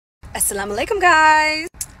Assalamu alaikum, guys.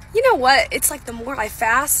 You know what? It's like the more I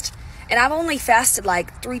fast, and I've only fasted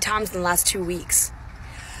like 3 times in the last 2 weeks.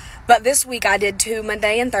 But this week I did 2,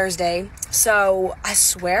 Monday and Thursday. So I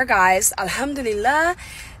swear, guys, alhamdulillah,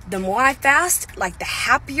 the more I fast, like the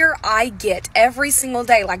happier I get every single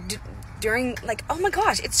day. Like during, like, oh my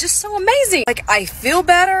gosh, it's just so amazing. Like I feel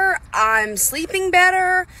better. I'm sleeping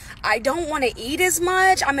better. I don't want to eat as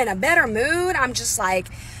much. I'm in a better mood. I'm just like,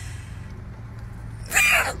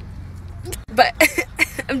 but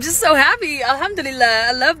I'm just so happy. Alhamdulillah.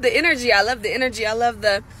 I love the energy. I love the energy. I love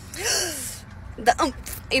the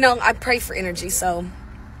you know, I pray for energy. So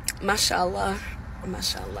mashallah,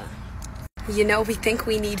 mashallah. You know, we think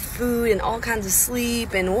we need food and all kinds of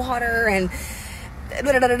sleep and water and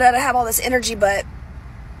to have all this energy, but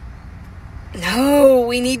no,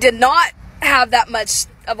 we need to not have that much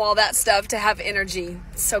of all that stuff to have energy.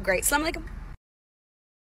 It's so great. Assalamu alaikum.